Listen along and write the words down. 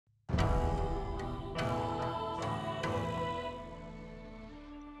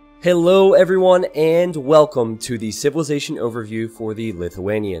Hello everyone and welcome to the Civilization overview for the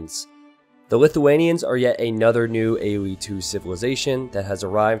Lithuanians. The Lithuanians are yet another new AoE2 civilization that has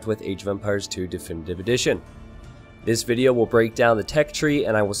arrived with Age of Empires 2 Definitive Edition. This video will break down the tech tree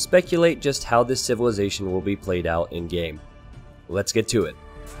and I will speculate just how this civilization will be played out in game. Let's get to it.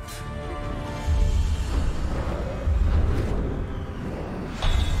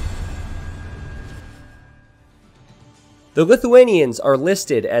 The Lithuanians are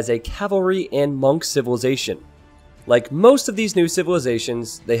listed as a cavalry and monk civilization. Like most of these new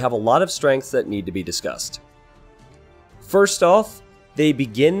civilizations, they have a lot of strengths that need to be discussed. First off, they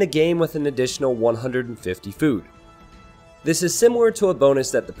begin the game with an additional 150 food. This is similar to a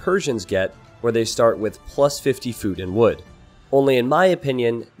bonus that the Persians get, where they start with plus 50 food and wood. Only in my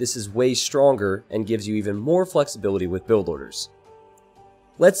opinion, this is way stronger and gives you even more flexibility with build orders.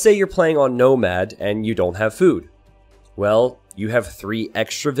 Let's say you're playing on Nomad and you don't have food. Well, you have 3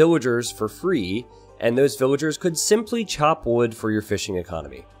 extra villagers for free, and those villagers could simply chop wood for your fishing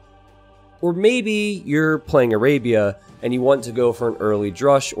economy. Or maybe you're playing Arabia and you want to go for an early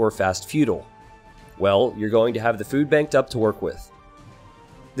drush or fast feudal. Well, you're going to have the food banked up to work with.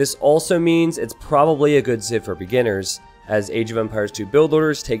 This also means it's probably a good civ for beginners, as Age of Empires 2 build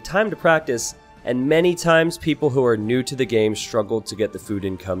orders take time to practice, and many times people who are new to the game struggle to get the food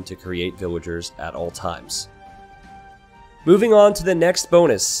income to create villagers at all times. Moving on to the next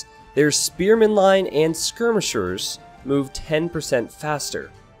bonus, their spearman line and skirmishers move 10%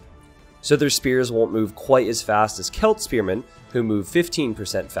 faster. So their spears won't move quite as fast as Celt spearmen, who move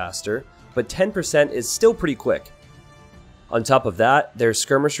 15% faster, but 10% is still pretty quick. On top of that, their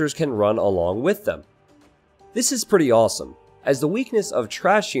skirmishers can run along with them. This is pretty awesome, as the weakness of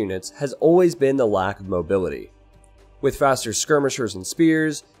trash units has always been the lack of mobility. With faster skirmishers and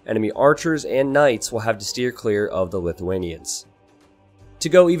spears, enemy archers and knights will have to steer clear of the Lithuanians. To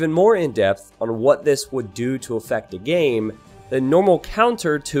go even more in depth on what this would do to affect the game, the normal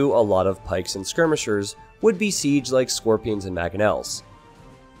counter to a lot of pikes and skirmishers would be siege like scorpions and mangonels.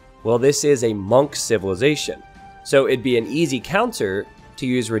 Well, this is a monk civilization, so it'd be an easy counter to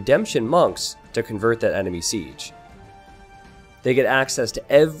use redemption monks to convert that enemy siege. They get access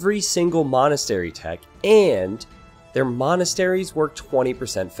to every single monastery tech, and their monasteries work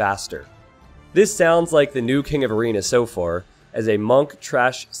 20% faster. This sounds like the new King of Arena so far, as a monk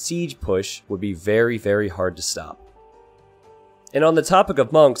trash siege push would be very hard to stop. And on the topic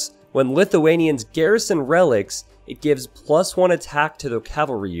of monks, when Lithuanians garrison relics, it gives +1 attack to the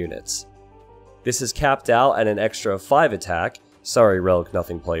cavalry units. This is capped out at an extra 5 attack, sorry Relic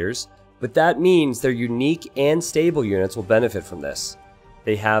Nothing players, but that means their unique and stable units will benefit from this.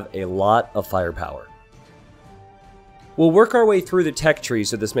 They have a lot of firepower. We'll work our way through the tech tree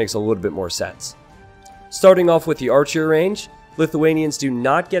so this makes a little bit more sense. Starting off with the archer range, Lithuanians do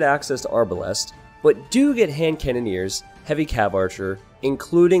not get access to Arbalest, but do get hand cannoneers, heavy cav archer,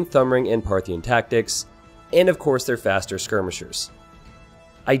 including Thumbring and Parthian tactics, and of course their faster skirmishers.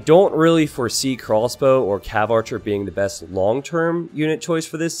 I don't really foresee crossbow or cav archer being the best long-term unit choice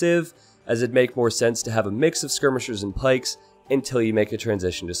for this civ, as it'd make more sense to have a mix of skirmishers and pikes until you make a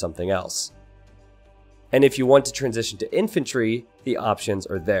transition to something else. And if you want to transition to infantry, the options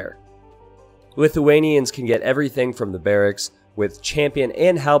are there. Lithuanians can get everything from the barracks with champion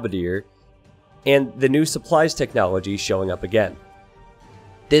and halberdier, and the new supplies technology showing up again.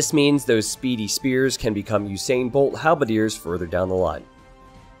 This means those speedy spears can become Usain Bolt halberdiers further down the line.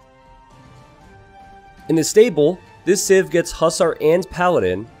 In the stable, this civ gets Hussar and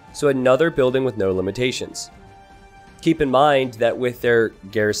Paladin, so another building with no limitations. Keep in mind that with their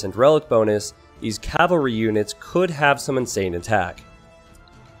garrisoned relic bonus, these cavalry units could have some insane attack.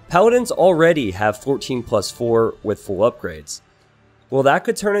 Paladins already have 14+4 with full upgrades. Well, that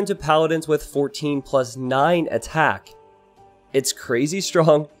could turn into Paladins with 14+9 attack. It's crazy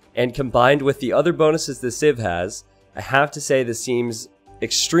strong, and combined with the other bonuses the civ has, I have to say this seems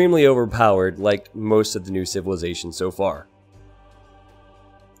extremely overpowered like most of the new civilizations so far.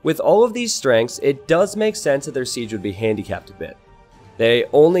 With all of these strengths, it does make sense that their siege would be handicapped a bit. They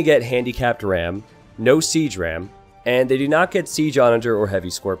only get handicapped ram, no siege ram, and they do not get siege onager or heavy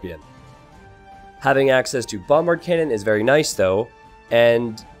scorpion. Having access to bombard cannon is very nice though,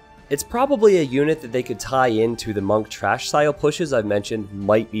 and it's probably a unit that they could tie into the monk trash style pushes I've mentioned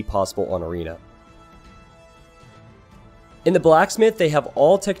might be possible on Arena. In the blacksmith, they have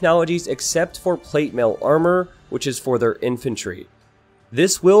all technologies except for plate mail armor, which is for their infantry.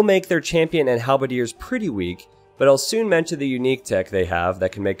 This will make their champion and halberdiers pretty weak, but I'll soon mention the unique tech they have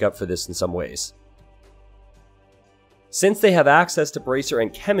that can make up for this in some ways. Since they have access to bracer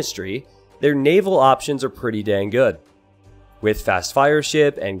and chemistry, their naval options are pretty dang good. With Fast Fire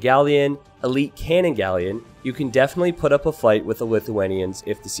Ship and Galleon, Elite Cannon Galleon, you can definitely put up a fight with the Lithuanians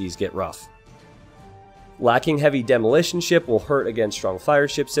if the seas get rough. Lacking Heavy Demolition Ship will hurt against strong fire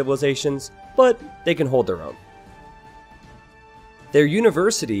ship civilizations, but they can hold their own. Their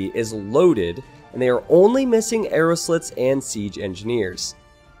university is loaded, and they are only missing Aeroslits and Siege Engineers.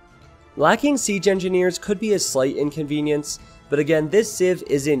 Lacking Siege Engineers could be a slight inconvenience, but again, this civ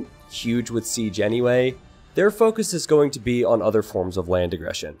isn't huge with Siege anyway. Their focus is going to be on other forms of land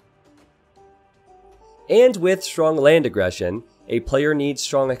aggression. And with strong land aggression, a player needs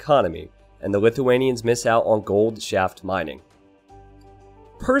strong economy, and the Lithuanians miss out on gold shaft mining.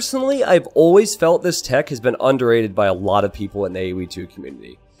 Personally, I've always felt this tech has been underrated by a lot of people in the AoE2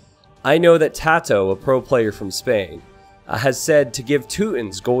 community. I know that Tato, a pro player from Spain, has said to give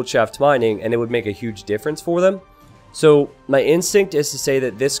Teutons gold shaft mining and it would make a huge difference for them. So my instinct is to say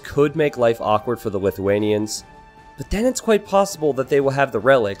that this could make life awkward for the Lithuanians, but then it's quite possible that they will have the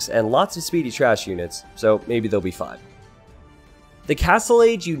relics and lots of speedy trash units, so maybe they'll be fine. The Castle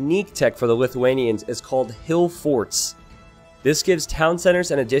Age unique tech for the Lithuanians is called Hill Forts. This gives town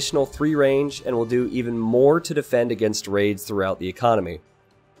centers an additional 3 range and will do even more to defend against raids throughout the economy.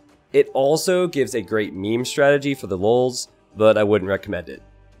 It also gives a great meme strategy for the lulz, but I wouldn't recommend it.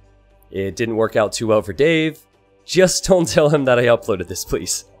 It didn't work out too well for Dave. Just don't tell him that I uploaded this,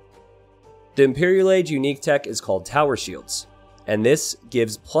 please. The Imperial Age unique tech is called Tower Shields, and this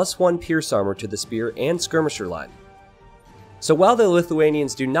gives +1 pierce armor to the spear and skirmisher line. So while the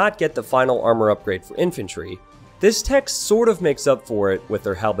Lithuanians do not get the final armor upgrade for infantry, this tech sort of makes up for it with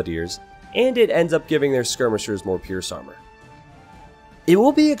their halberdiers, and it ends up giving their skirmishers more pierce armor. It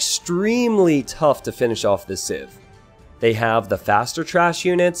will be extremely tough to finish off this civ. They have the faster trash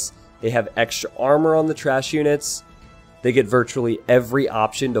units, they have extra armor on the trash units, they get virtually every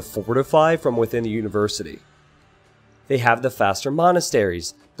option to fortify from within the university. They have the faster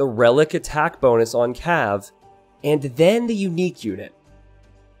monasteries, the relic attack bonus on Cav, and then the unique unit.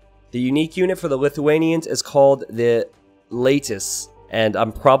 The unique unit for the Lithuanians is called the Latus, and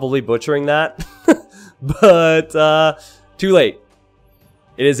I'm probably butchering that, but too late.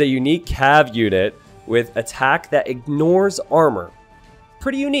 It is a unique Cav unit with attack that ignores armor.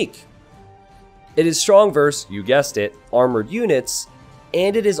 Pretty unique. It is strong versus, you guessed it, armored units,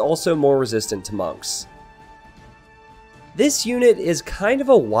 and it is also more resistant to monks. This unit is kind of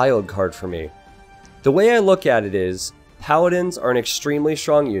a wild card for me. The way I look at it is, Paladins are an extremely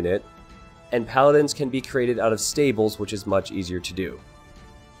strong unit, and Paladins can be created out of stables, which is much easier to do.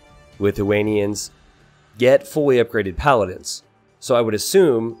 Lithuanians get fully upgraded Paladins, so I would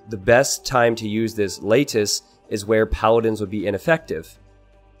assume the best time to use this Latus is where Paladins would be ineffective,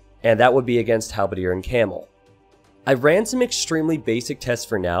 and that would be against Halberdier and Camel. I ran some extremely basic tests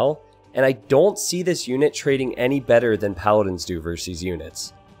for now, and I don't see this unit trading any better than Paladins do versus these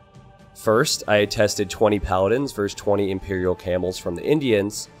units. First, I had tested 20 Paladins versus 20 Imperial Camels from the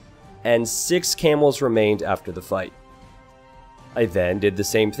Indians, and 6 Camels remained after the fight. I then did the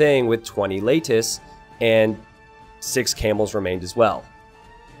same thing with 20 Latus, and 6 Camels remained as well.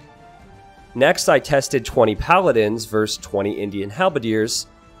 Next, I tested 20 Paladins versus 20 Indian Halberdiers.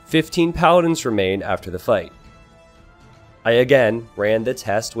 15 Paladins remained after the fight. I again ran the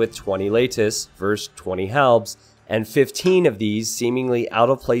test with 20 Latus versus 20 Halbs, and 15 of these seemingly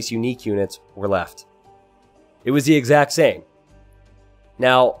out-of-place unique units were left. It was the exact same.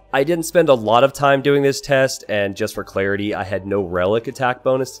 Now, I didn't spend a lot of time doing this test, and just for clarity, I had no relic attack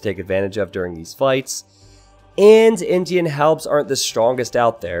bonus to take advantage of during these fights, and Indian Halbs aren't the strongest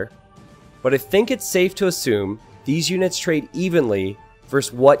out there, but I think it's safe to assume these units trade evenly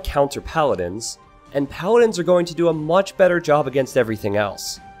versus what counter Paladins, and Paladins are going to do a much better job against everything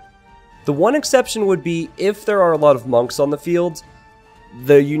else. The one exception would be if there are a lot of monks on the field.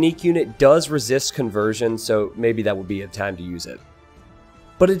 The unique unit does resist conversion, so maybe that would be a time to use it.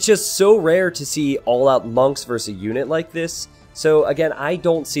 But it's just so rare to see all-out monks versus a unit like this, so again, I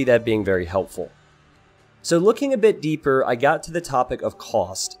don't see that being very helpful. So looking a bit deeper, I got to the topic of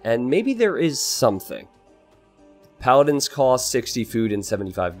cost, and maybe there is something. Paladins cost 60 food and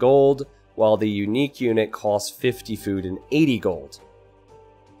 75 gold, while the unique unit costs 50 food and 80 gold.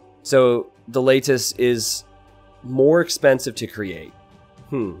 So the latest is more expensive to create.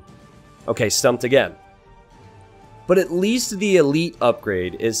 Okay, stumped again. But at least the elite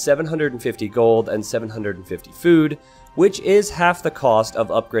upgrade is 750 gold and 750 food, which is half the cost of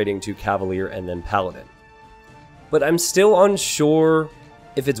upgrading to Cavalier and then Paladin. But I'm still unsure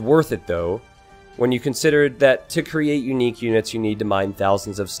if it's worth it though, when you consider that to create unique units you need to mine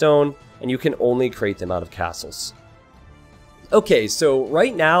thousands of stone, and you can only create them out of castles. Okay, so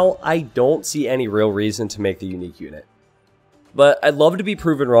right now I don't see any real reason to make the unique unit. but I'd love to be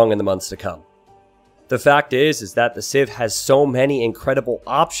proven wrong in the months to come. The fact is that the Civ has so many incredible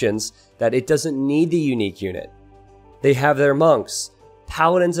options that it doesn't need the unique unit. They have their monks,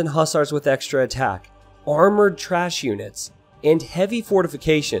 paladins and hussars with extra attack, armored trash units, and heavy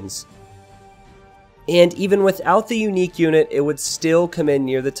fortifications. And even without the unique unit, it would still come in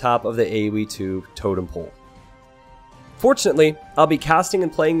near the top of the AoE2 totem pole. Fortunately, I'll be casting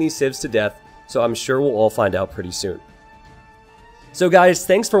and playing these civs to death, so I'm sure we'll all find out pretty soon. So guys,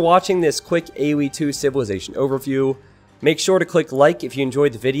 thanks for watching this quick AoE2 Civilization overview. Make sure to click like if you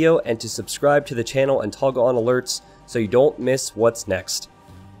enjoyed the video and to subscribe to the channel and toggle on alerts so you don't miss what's next.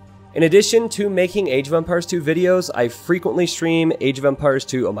 In addition to making Age of Empires 2 videos, I frequently stream Age of Empires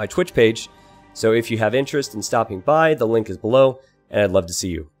 2 on my Twitch page, so if you have interest in stopping by, the link is below, and I'd love to see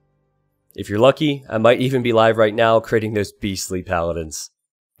you. If you're lucky, I might even be live right now creating those beastly paladins.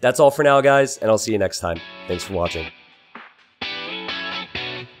 That's all for now, guys, and I'll see you next time. Thanks for watching.